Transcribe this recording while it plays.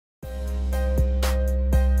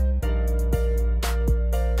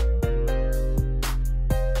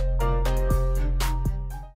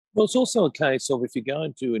Well, it's also a case of if you're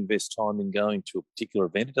going to invest time in going to a particular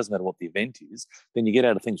event, it doesn't matter what the event is, then you get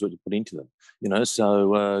out of things what you put into them.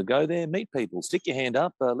 So go there, meet people, stick your hand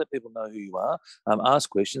up, let people know who you are, ask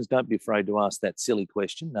questions. Don't be afraid to ask that silly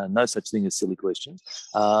question. No such thing as silly questions.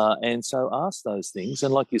 And so ask those things.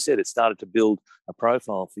 And like you said, it started to build a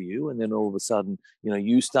profile for you. And then all of a sudden,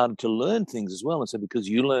 you started to learn things as well. And so because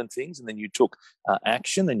you learned things and then you took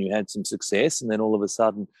action and you had some success, and then all of a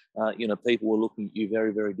sudden, people were looking at you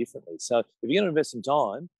very, very differently. So if you're going to invest some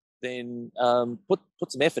time, then put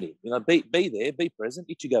some effort in. Be there, be present,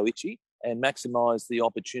 itchy go itchy, and maximize the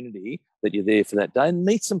opportunity that you're there for that day and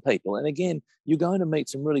meet some people. And again, you're going to meet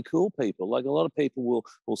some really cool people. Like a lot of people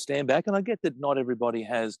will stand back, and I get that not everybody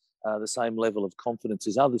has the same level of confidence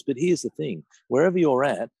as others. But here's the thing: wherever you're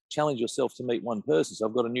at, challenge yourself to meet one person. So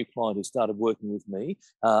I've got a new client who started working with me,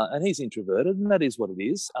 and he's introverted, and that is what it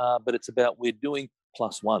is. But it's about we're doing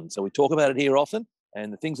plus one. So we talk about it here often.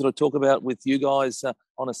 And the things that I talk about with you guys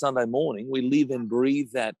on a Sunday morning, we live and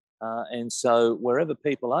breathe that. And so wherever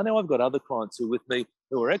people are, now I've got other clients who are with me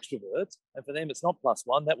who are extroverts, and for them it's not plus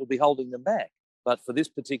one, that would be holding them back. But for this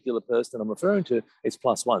particular person I'm referring to, it's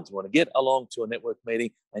plus one. So we want to get along to a network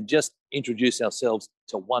meeting and just introduce ourselves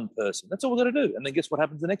to one person. That's all we've got to do. And then guess what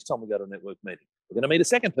happens the next time we go to a network meeting? We're going to meet a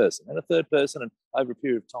second person and a third person. And over a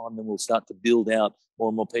period of time, then we'll start to build out more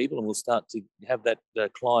and more people, and we'll start to have that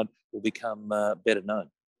client will become better known.